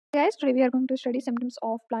Guys, today we are going to study symptoms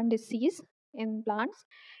of plant disease in plants,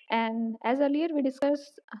 and as earlier we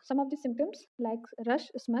discussed some of the symptoms like rush,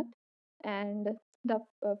 smut and the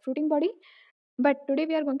fruiting body, but today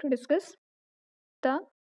we are going to discuss the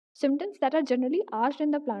symptoms that are generally asked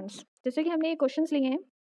in the plants. जैसे कि हमने ये questions लिए हैं,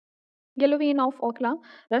 yellow vein of ओकला,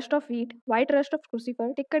 rust of wheat, white rust of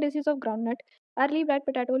crucifer, tikka disease of groundnut, early black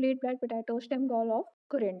potato, late black potato, stem gall of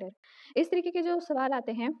coriander. इस तरीके के जो सवाल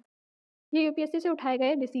आते हैं ये यूपीएससी से उठाए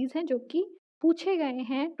गए डिसीज हैं जो कि पूछे गए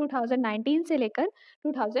हैं 2019 से लेकर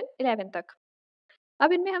 2011 तक।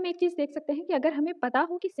 अब इनमें हम एक चीज देख सकते हैं कि अगर हमें पता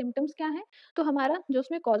हो कि सिम्टम्स क्या हैं, तो हमारा जो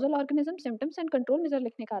उसमें causal organism symptoms and control measure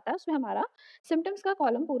लिखने का आता है उसमें हमारा सिम्टम्स का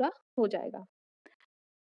कॉलम पूरा हो जाएगा।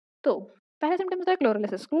 तो पहला सिम्टम होता है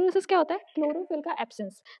क्लोरोलिसिस। क्लोरोलिसिस क्या होता है? क्लोरोफिल का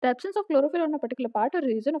absence, the absence of chlorophyll on a particular part और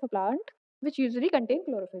reason of a plant which usually contain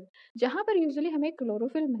chlorophyll. जहाँ पर यूजुअली हमें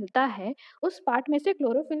क्लोरोफिल मिलता है उस पार्ट में से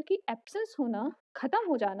क्लोरोफिल की एब्सेंस होना, खत्म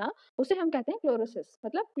हो जाना, उसे हम कहते हैं क्लोरोसिस।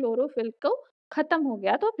 मतलब क्लोरोफिल को खत्म हो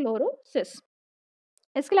गया तो क्लोरोसिस।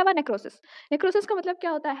 इसके अलावा नेक्रोसिस। नेक्रोसिस का मतलब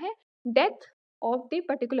क्या होता है? Death of the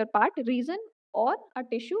particular part, reason और a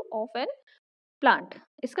tissue of N plant.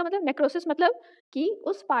 इसका मतलब नेक्रोसिस मतलब कि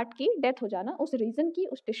उस पार्ट की डेथ हो जाना, उस रीजन की,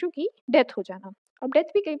 उस टिश्यू की डेथ हो जाना। अब डेथ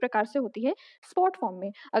भी कई प्रकार से होती है। स्पॉट फॉर्म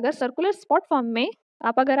में, अगर सर्कुलर स्पॉट फॉर्म में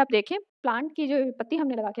अगर आप देखें, प्लांट की जो पत्ती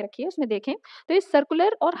हमने लगा के रखी है उसमें देखें तो ये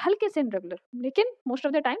सर्कुलर और हल्के से इनरेगुलर, लेकिन most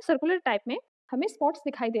of the time circular type में हमें स्पॉट्स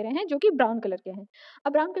दिखाई दे रहे हैं जो कि ब्राउन कलर के हैं।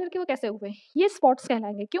 अब ब्राउन कलर के वो कैसे हुए? ये स्पॉट्स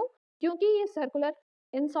कहलाएंगे। क्यों? क्योंकि ये circular,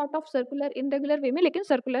 in sort of circular irregular वे में, लेकिन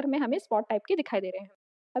सर्कुलर में हमें स्पॉट टाइप के दिखाई दे रहे हैं।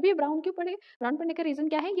 अब ये ब्राउन क्यों पड़े? ब्राउन पड़ने का रीजन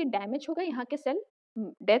क्या है? ये डैमेज हो गए, यहाँ के सेल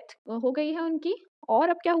डेथ हो गई है उनकी, और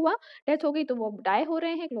अब क्या हुआ? डेथ हो गई तो वो डाई हो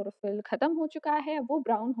रहे हैं, क्लोरोफिल खत्म हो चुका है, वो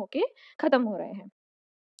ब्राउन होके खत्म हो रहे हैं।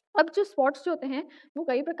 अब जो स्पॉट्स जो होते हैं वो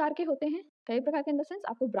कई प्रकार के होते हैं। कई प्रकार के इन द सेंस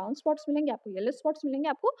आपको ब्राउन स्पॉट्स मिलेंगे, आपको येलो स्पॉट्स मिलेंगे,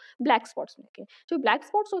 आपको ब्लैक स्पॉट्स मिलेंगे। जो ब्लैक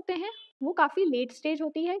स्पॉट्स होते हैं वो काफ़ी लेट स्टेज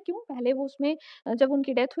होती है। क्यों? पहले वो उसमें जब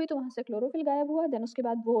उनकी डेथ हुई तो वहाँ से क्लोरोफिल गायब हुआ, देन उसके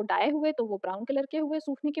बाद वो डाई हुए तो वो ब्राउन कलर के हुए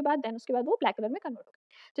सूखने के बाद, देन उसके बाद वो ब्लैक कलर में कन्वर्ट हो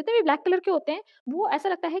गए। जितने भी ब्लैक कलर के होते हैं वो ऐसा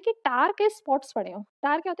लगता है कि टार के स्पॉट्स पड़े हों।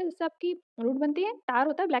 टार क्या होता है? जिससे आपकी रूट बनती है, टार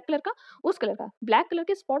होता है ब्लैक कलर का, उस कलर का ब्लैक कलर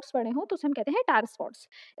के स्पॉट्स पड़े हों तो उसे हम कहते हैं टार स्पॉट्स।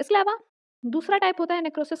 इसके अलावा दूसरा टाइप होता है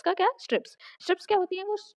नेक्रोसिस का, क्या? स्ट्रिप्स। स्ट्रिप्स क्या होती हैं?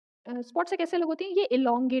 वो स्पॉट से कैसे अलग होती हैं? ये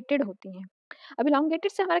इलॉन्गेटेड होती हैं। अब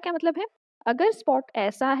इलॉन्गेटेड से हमारा क्या मतलब है? अगर स्पॉट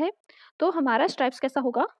ऐसा है तो हमारा स्ट्राइप्स कैसा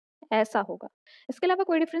होगा? ऐसा होगा। इसके अलावा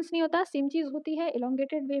कोई डिफरेंस नहीं होता, सेम चीज़ होती है।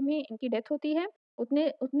 इलॉन्गेटेड वे में इनकी डेथ होती है उतने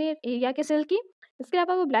उतने एरिया के सेल की। इसके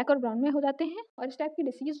अलावा वो ब्लैक और ब्राउन में हो जाते हैं। और इस टाइप की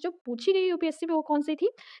डिसीज जो पूछी गई यूपीएससी में वो कौन सी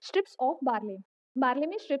थी? Strips of barley. बार्ले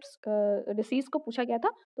में स्ट्रिप्स डिसीज को पूछा गया था,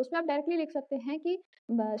 तो उसमें आप डायरेक्टली लिख सकते हैं कि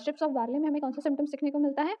स्ट्रिप्स ऑफ बार्ले में हमें कौन सा सिम्टम्स दिखने को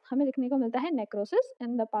मिलता है? हमें दिखने को मिलता है necrosis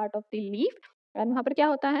in the part of the leaf. And वहाँ पर क्या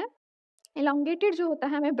होता है? एलोंगेटेड जो होता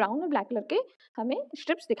है हमें ब्राउन और ब्लैक कलर के हमें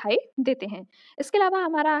स्ट्रिप्स दिखाई देते हैं। इसके अलावा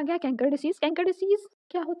हमारा आ गया कैंकर डिसीज। कैंकर डिसीज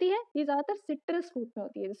क्या होती है? ये ज़्यादातर सिट्रस फ्रूट में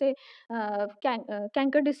होती है। जैसे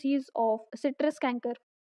canker disease of citrus canker,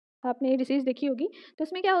 आपने ये डिसीज देखी होगी। तो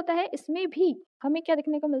इसमें क्या होता है? इसमें भी हमें क्या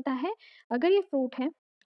देखने को मिलता है? अगर ये फ्रूट है,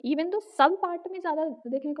 इवन तो सब पार्ट में ज़्यादा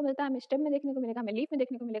देखने को मिलता है, हमें स्टेम में देखने को मिलेगा, हमें लीफ में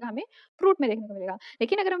देखने को मिलेगा, हमें फ्रूट में देखने को मिलेगा।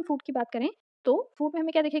 लेकिन अगर हम फ्रूट की बात करें तो फ्रूट में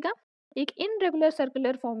हमें क्या दिखेगा? एक इनरेगुलर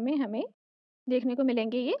सर्कुलर फॉर्म में हमें देखने को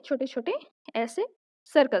मिलेंगे ये छोटे-छोटे ऐसे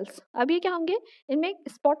सर्कल्स। अब ये क्या होंगे? इनमें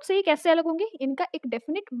स्पॉट से ये कैसे अलग होंगे? इनका एक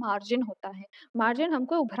डेफिनिट मार्जिन होता है। मार्जिन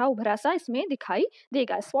हमको उभरा-उभरा सा इसमें दिखाई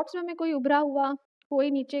देगा। स्पॉट्स में हमें कोई उभरा हुआ,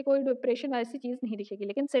 कोई नीचे कोई डिप्रेशन ऐसी चीज़ नहीं दिखेगी।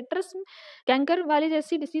 लेकिन सिट्रस कैंकर वाली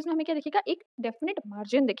जैसी डिसीज़ में हमें क्या दिखेगा? एक डेफिनिट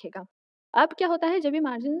मार्जिन दिखेगा। अब क्या होता है? जब ये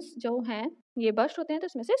मार्जिन्स जो हैं ये बर्स्ट होते हैं तो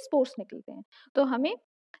इसमें से स्पोर्स निकलते हैं। तो हमें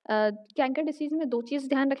कैंकर डिसीज़ में 2 चीज़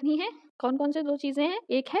ध्यान रखनी है। कौन-कौन से 2 चीज़ें हैं?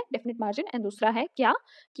 एक है डेफिनिट मार्जिन एंड दूसरा है क्या?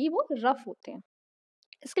 कि वो रफ होते हैं।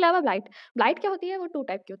 इसके अलावा ब्लाइट। ब्लाइट क्या होती है? वो 2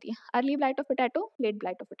 टाइप की होती है। Early blight of potato, late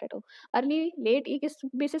blight of potato. Early, late ये किस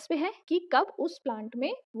बेसिस पे है? कि कब उस प्लांट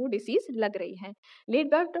में वो डिसीज़ लग रही है। लेट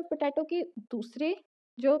ब्लाइट ऑफ पोटैटो के दूसरे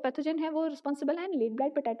जो पैथोजन है वो रिस्पॉन्सिबल है, लेट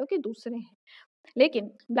ब्लाइट पोटैटो के दूसरे हैं।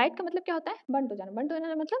 लेकिन ब्लाइट का मतलब क्या होता है? बंट हो जाना। बंट हो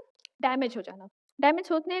जाना मतलब डैमेज हो जाना।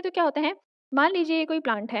 डैमेज होते हैं तो क्या होता है? मान लीजिए ये कोई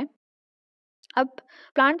प्लांट है, अब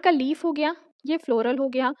प्लांट का लीफ हो गया, ये फ्लोरल हो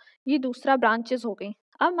गया, ये दूसरा ब्रांचेस हो गई।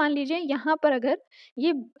 अब मान लीजिए यहाँ पर अगर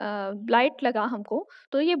ये ब्लाइट लगा हमको,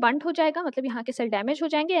 तो ये बंट हो जाएगा, मतलब यहाँ के सेल डैमेज हो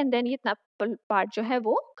जाएंगे एंड देन ये इतना पार्ट जो है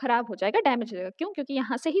वो खराब हो जाएगा, डैमेज हो जाएगा। क्यों? क्योंकि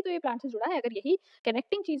यहाँ से ही तो ये प्लांट से जुड़ा है। अगर यही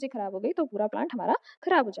कनेक्टिंग चीज़ें खराब हो गई तो पूरा प्लांट हमारा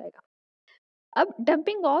खराब हो जाएगा। अब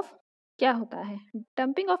डंपिंग ऑफ क्या होता है?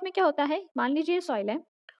 डंपिंग ऑफ में क्या होता है? मान लीजिए सॉइल है,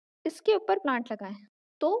 इसके ऊपर प्लांट लगा है।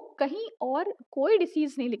 तो कहीं और कोई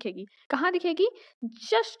डिसीज नहीं दिखेगी। कहाँ दिखेगी?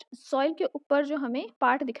 जस्ट सॉइल के ऊपर जो हमें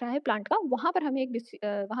पार्ट दिख रहा है प्लांट का, वहां पर हमें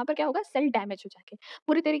वहां पर क्या होगा? सेल डैमेज हो जाएंगे,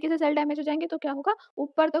 पूरी तरीके से सेल डैमेज हो जाएंगे। तो क्या होगा?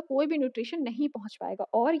 ऊपर तक कोई भी न्यूट्रिशन नहीं पहुंच पाएगा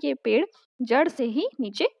और ये पेड़ जड़ से ही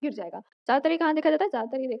नीचे गिर जाएगा। ज्यादातर ये कहाँ देखा जाता है?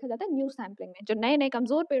 ज्यादातर ये देखा जाता है न्यू सैम्पलिंग में, जो नए नए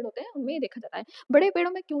कमजोर पेड़ होते हैं उनमें ये देखा जाता है। बड़े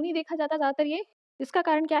पेड़ों में क्यों नहीं देखा जाता ज्यादातर ये? इसका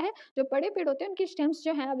कारण क्या है? जो बड़े पेड़ होते हैं उनकी स्टेम्स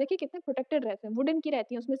जो है, आप देखिए कितने प्रोटेक्टेड रहते हैं, वुडन की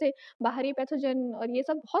रहती है, उसमें से बाहरी पैथोजन और ये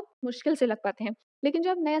सब बहुत मुश्किल से लग पाते हैं। लेकिन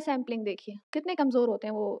जब नया सैम्पलिंग देखिए कितने कमजोर होते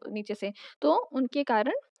हैं वो नीचे से, तो उनके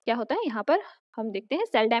कारण क्या होता है? यहाँ पर हम देखते हैं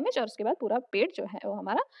सेल डैमेज और उसके बाद पूरा पेड़ जो है वो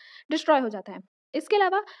हमारा डिस्ट्रॉय हो जाता है। इसके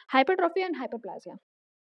अलावा हाइपरट्रॉफी एंड हाइपरप्लाजिया,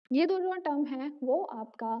 ये दोनों टर्म है वो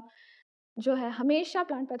आपका जो है हमेशा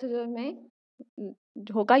प्लांट पैथोलॉजी में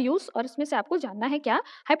होगा यूज, और इसमें से आपको जानना है क्या?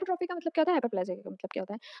 हाइपरट्रॉफी का मतलब क्या होता है? हाइपरप्लाजिया का मतलब क्या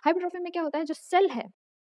होता है? हाइपरट्रॉफी में क्या होता है? जो सेल है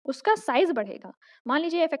उसका साइज बढ़ेगा। मान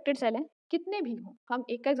लीजिए अफेक्टेड सेल है, कितने भी हो, हम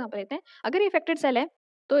एक का एग्जांपल लेते हैं। अगर ये अफेक्टेड सेल है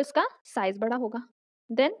तो इसका साइज बड़ा होगा,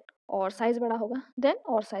 देन और साइज बड़ा होगा, देन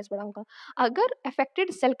और साइज बड़ा होगा। अगर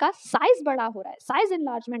अफेक्टेड सेल का साइज बड़ा हो रहा है, साइज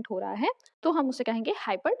इनलार्जमेंट हो रहा है, तो हम उसे कहेंगे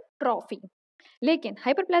हाइपरट्रॉफी। लेकिन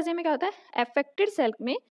हाइपरप्लाजिया में क्या होता है? अफेक्टेड सेल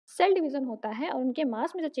में सेल डिवीजन होता है और उनके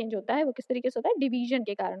मास में जो चेंज होता है वो किस तरीके से होता है? डिवीजन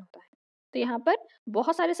के कारण होता है। तो यहाँ पर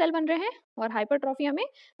बहुत सारे सेल बन रहे हैं, और हाइपरट्रॉफी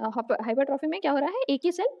में क्या हो रहा है? एक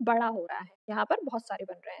ही सेल बड़ा हो रहा है, यहाँ पर बहुत सारे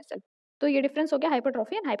बन रहे हैं सेल। तो ये डिफरेंस हो गया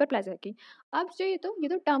हाइपरट्रॉफी एंड हाइपरप्लाजिया की। अब जो ये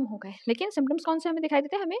तो टर्म हो गए, लेकिन सिम्टम्स कौन से हमें दिखाई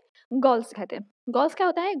देते हैं? हमें गॉल्स दिखाते हैं। गॉल्स क्या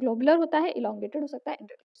होता है? ग्लोबुलर होता है, इलोंगेटेड हो सकता है,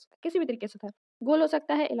 इनरेगुलर हो सकता है, किसी भी तरीके से होता है। गोल हो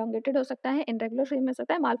सकता है, इलोंगेटेड हो सकता है, इनरेगुलर शेप में हो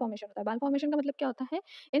सकता है, माल फॉर्मेशन होता है। माल फॉर्मेशन का मतलब क्या होता है?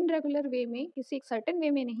 इनरेगुलर वे में, किसी एक सर्टेन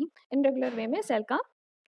वे में नहीं, इनरेगुलर वे में सेल का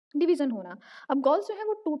डिवीजन होना। अब गॉल्स जो है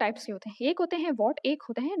वो टू टाइप्स के होते हैं, एक होते हैं वॉट, एक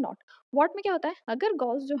होते हैं नॉट। वॉट में क्या होता है? अगर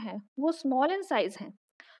गॉल्स जो है वो स्मॉल इन साइज हैं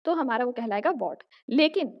तो हमारा वो कहलाएगा वॉट,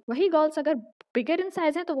 लेकिन वही गॉल्स अगर बिगर इन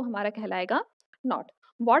साइज है तो वो हमारा कहलाएगा नॉट।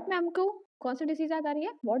 वॉट में हमको कौन सी डिसीज याद आ रही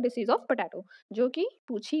है? वॉट डिसीज ऑफ पोटैटो, जो कि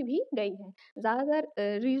पूछी भी गई है।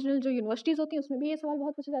 ज्यादातर रीजनल जो यूनिवर्सिटीज होती हैं उसमें भी ये सवाल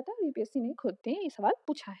बहुत पूछा जाता है, और यूपीएससी ने खुद ने ये सवाल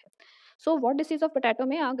पूछा है। So what disease of potato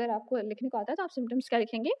में अगर आपको लिखने को आता है तो आप सिम्टम्स क्या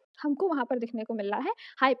लिखेंगे? हमको वहां पर दिखने को मिल रहा है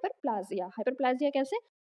हाइपरप्लाजिया। हाइपरप्लाजिया कैसे?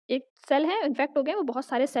 एक सेल है इन्फेक्ट हो गए, वो बहुत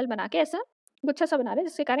सारे सेल बना के ऐसा गुच्छा सा बना रहे हैं,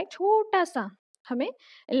 जिसके कारण एक छोटा सा हमें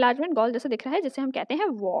इनलार्जमेंट गॉल जैसे दिख रहा है, जिसे हम कहते हैं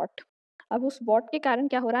वॉट। अब उस वॉट के कारण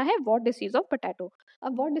क्या हो रहा है? What disease of potato.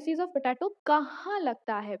 अब वॉट डिसीज ऑफ पोटैटो कहाँ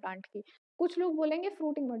लगता है प्लांट की? कुछ लोग बोलेंगे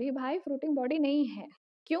फ्रूटिंग बॉडी। भाई फ्रूटिंग बॉडी नहीं है।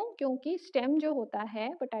 क्यों? क्योंकि स्टेम जो होता है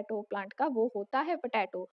पोटैटो प्लांट का वो होता है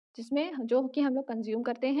पोटैटो, जिसमें जो कि हम लोग कंज्यूम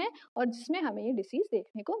करते हैं और जिसमें हमें ये डिसीज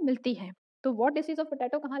देखने को मिलती है। तो वॉट डिसीज ऑफ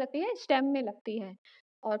पोटैटो कहाँ लगती है? स्टेम में लगती है।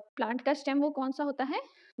 और प्लांट का स्टेम वो कौन सा होता है?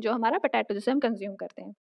 जो हमारा पोटैटो जिसे हम कंज्यूम करते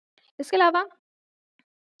हैं। इसके अलावा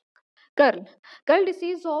curl, curl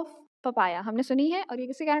disease of papaya हमने सुनी है, और ये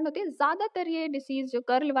किसी कारण होती है? ज्यादातर ये डिसीज जो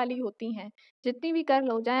कर्ल वाली होती हैं, जितनी भी कर्ल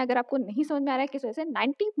हो जाए, अगर आपको नहीं समझ में आ रहा है किस वजह से,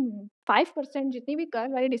 95% जितनी भी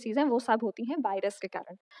कर्ल वाली डिसीज हैं वो सब होती हैं वायरस के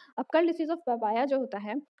कारण। अब कर्ल डिसीज ऑफ पपाया जो होता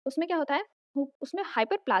है उसमें क्या होता है? उसमें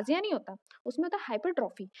हाइपरप्लाजिया नहीं होता, उसमें होता है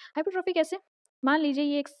हाइपरट्रॉफी। हाइपरट्रॉफी कैसे? मान लीजिए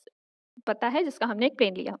ये एक पत्ता है जिसका हमने एक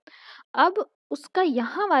प्लेन लिया। अब उसका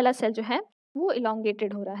यहाँ वाला सेल जो है वो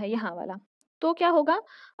इलोंगेटेड हो रहा है, यहाँ वाला। तो क्या होगा?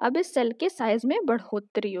 अब इस सेल के साइज में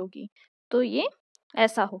बढ़ोतरी होगी, तो ये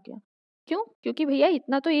ऐसा हो गया। क्यों? क्योंकि भैया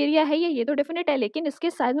इतना तो एरिया है, ये तो डेफिनेट है, लेकिन इसके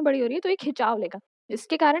साइज में बड़ी हो रही है तो ये खिंचाव लेगा।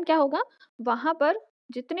 इसके कारण क्या होगा? वहां पर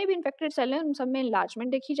जितने भी इन्फेक्टेड सेल हैं उन सब में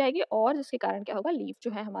इन्लार्जमेंट देखी जाएगी, और जिसके कारण क्या होगा? लीफ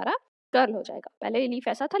जो है हमारा कर्ल हो जाएगा। पहले ये लीफ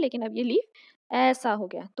ऐसा था, लेकिन अब ये लीफ ऐसा हो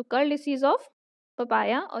गया। तो कर्ल डिसीज ऑफ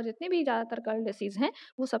पपाया और जितने भी ज्यादातर कर्ल डिसीज हैं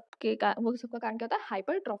वो सबका कारण क्या होता है?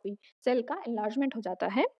 हाइपरट्रॉफी, सेल का एनलार्जमेंट हो जाता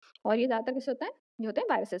है। और ये ज्यादातर किससे होता है? ये होते हैं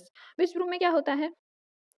वायरसेस। विच में क्या होता है?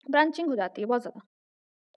 ब्रांचिंग हो जाती है, बहुत ज्यादा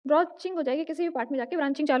ब्रांचिंग हो जाएगी, किसी भी पार्ट में जाके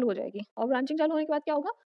ब्रांचिंग चालू हो जाएगी, और ब्रांचिंग चालू होने के बाद क्या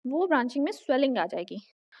होगा? वो ब्रांचिंग में स्वेलिंग आ जाएगी।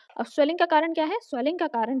 अब स्वेलिंग का कारण क्या है? स्वेलिंग का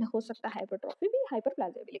कारण हो सकता है हाइपरट्रॉफी भी,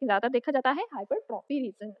 हाइपरप्लाजिया भी, लेकिन ज्यादा देखा जाता है हाइपरट्रॉफी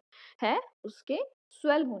रीजन है उसके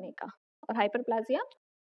स्वेल होने का, और हाइपरप्लाजिया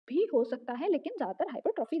भी हो सकता है, लेकिन ज्यादातर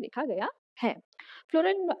हाइपरट्रॉफी देखा गया है।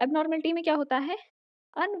 फ्लोरल एबनॉर्मलिटी में क्या होता है?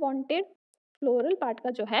 अनवांटेड फ्लोरल पार्ट का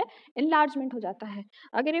जो है इनलार्जमेंट हो जाता है।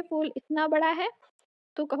 अगर ये फूल इतना बड़ा है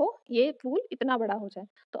तो कहो ये फूल इतना बड़ा हो जाए,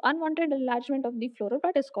 तो unwanted enlargement of the floral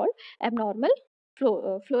part is called abnormal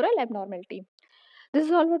floral abnormality. This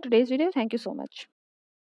is all for today's video. Thank you so much.